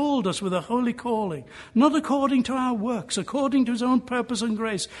 called us with a holy calling, not according to our works, according to his own purpose and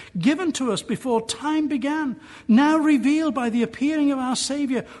grace, given to us before time began, now revealed by the appearing of our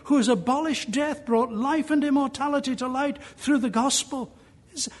Saviour, who has abolished death, brought life and immortality to light through the gospel.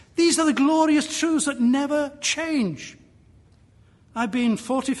 These are the glorious truths that never change. I've been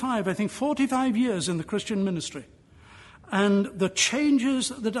 45 years in the Christian ministry. And the changes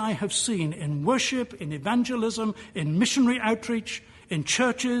that I have seen in worship, in evangelism, in missionary outreach, in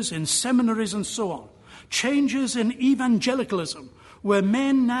churches, in seminaries and so on, changes in evangelicalism, where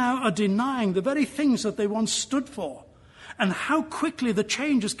men now are denying the very things that they once stood for, and how quickly the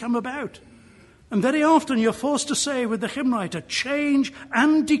change has come about. And very often you're forced to say with the hymn writer, change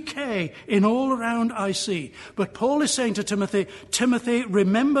and decay in all around I see. But Paul is saying to Timothy, Timothy,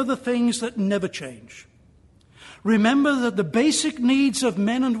 remember the things that never change. Remember that the basic needs of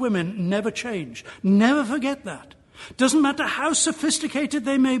men and women never change. Never forget that. Doesn't matter how sophisticated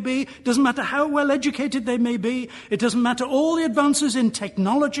they may be, doesn't matter how well educated they may be, it doesn't matter all the advances in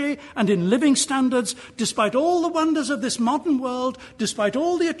technology and in living standards, despite all the wonders of this modern world, despite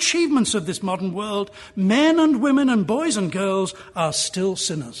all the achievements of this modern world, men and women and boys and girls are still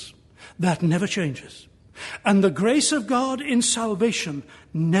sinners. That never changes. And the grace of God in salvation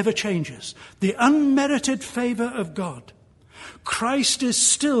never changes. The unmerited favor of God. Christ is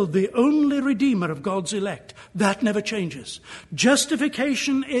still the only Redeemer of God's elect. That never changes.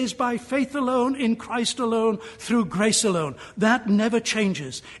 Justification is by faith alone, in Christ alone, through grace alone. That never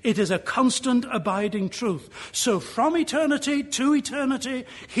changes. It is a constant abiding truth. So from eternity to eternity,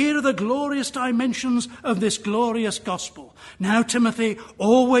 here are the glorious dimensions of this glorious gospel. Now, Timothy,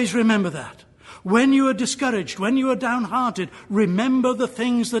 always remember that. When you are discouraged, when you are downhearted, remember the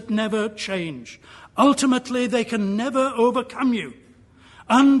things that never change. Ultimately, they can never overcome you.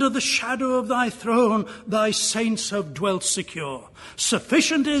 Under the shadow of thy throne, thy saints have dwelt secure.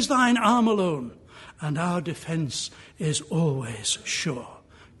 Sufficient is thine arm alone, and our defense is always sure.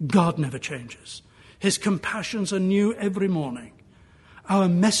 God never changes. His compassions are new every morning. Our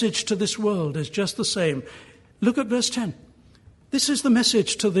message to this world is just the same. Look at verse 10. This is the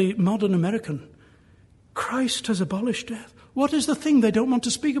message to the modern American. Christ has abolished death. What is the thing they don't want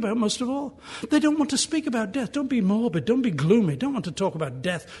to speak about most of all? They don't want to speak about death. Don't be morbid. Don't be gloomy. Don't want to talk about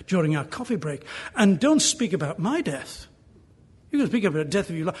death during our coffee break. And don't speak about my death. You can speak about death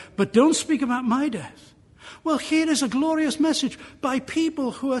if you like, but don't speak about my death. Well, here is a glorious message by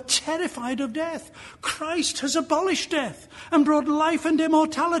people who are terrified of death. Christ has abolished death and brought life and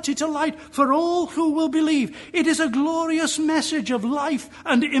immortality to light for all who will believe. It is a glorious message of life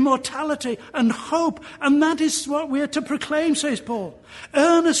and immortality and hope, and that is what we are to proclaim, says Paul.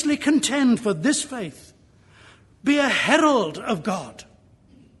 Earnestly contend for this faith. Be a herald of God.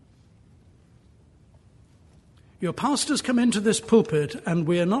 Your pastors come into this pulpit and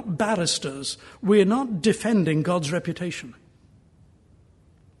we are not barristers. We are not defending God's reputation.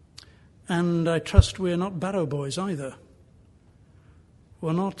 And I trust we are not barrow boys either.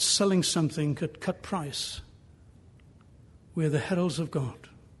 We're not selling something at cut price. We are the heralds of God,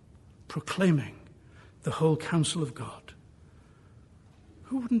 proclaiming the whole counsel of God.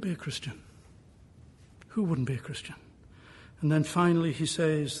 Who wouldn't be a Christian? Who wouldn't be a Christian? And then finally he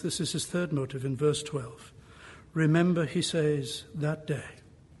says, this is his third motive in verse 12. Remember, he says, that day.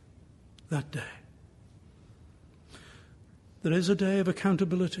 That day. There is a day of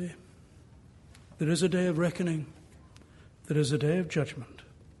accountability. There is a day of reckoning. There is a day of judgment.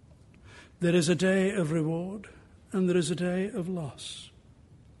 There is a day of reward, and there is a day of loss.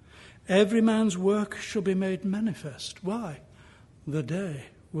 Every man's work shall be made manifest. Why? The day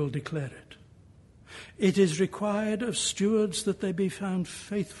will declare it. It is required of stewards that they be found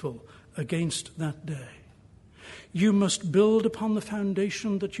faithful against that day. You must build upon the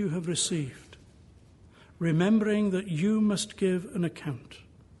foundation that you have received, remembering that you must give an account.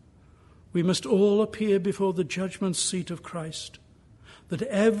 We must all appear before the judgment seat of Christ, that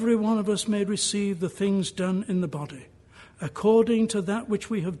every one of us may receive the things done in the body, according to that which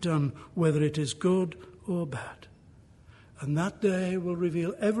we have done, whether it is good or bad. And that day will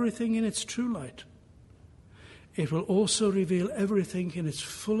reveal everything in its true light. It will also reveal everything in its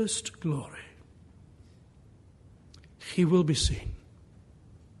fullest glory. He will be seen.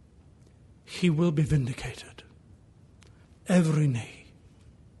 He will be vindicated. Every knee,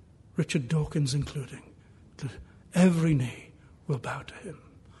 Richard Dawkins including, every knee will bow to him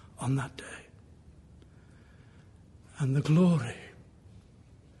on that day. And the glory,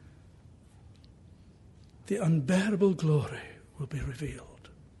 the unbearable glory will be revealed.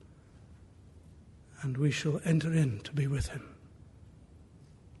 And we shall enter in to be with him.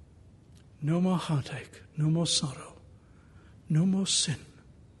 No more heartache, no more sorrow. No more sin,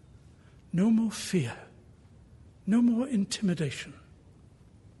 no more fear, no more intimidation.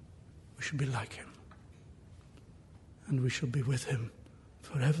 We shall be like him, and we shall be with him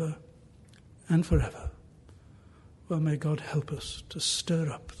forever and forever. Well, may God help us to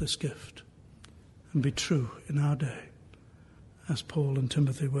stir up this gift and be true in our day, as Paul and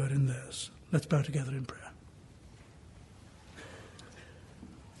Timothy were in theirs. Let's bow together in prayer.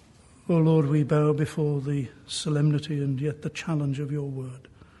 O Lord, we bow before the solemnity and yet the challenge of your word.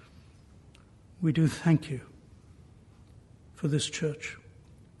 We do thank you for this church,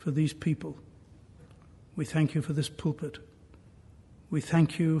 for these people. We thank you for this pulpit. We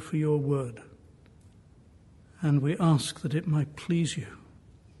thank you for your word. And we ask that it might please you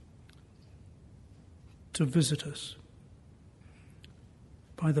to visit us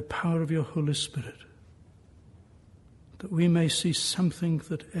by the power of your Holy Spirit, that we may see something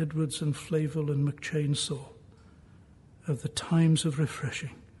that Edwards and Flavel and McChain saw of the times of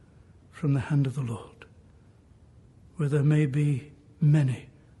refreshing from the hand of the Lord, where there may be many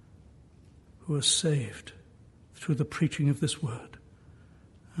who are saved through the preaching of this word,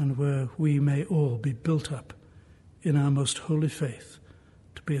 and where we may all be built up in our most holy faith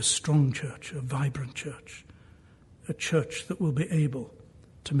to be a strong church, a vibrant church, a church that will be able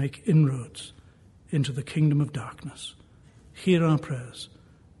to make inroads into the kingdom of darkness. Hear our prayers.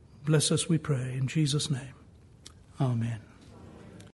 Bless us, we pray, in Jesus' name. Amen.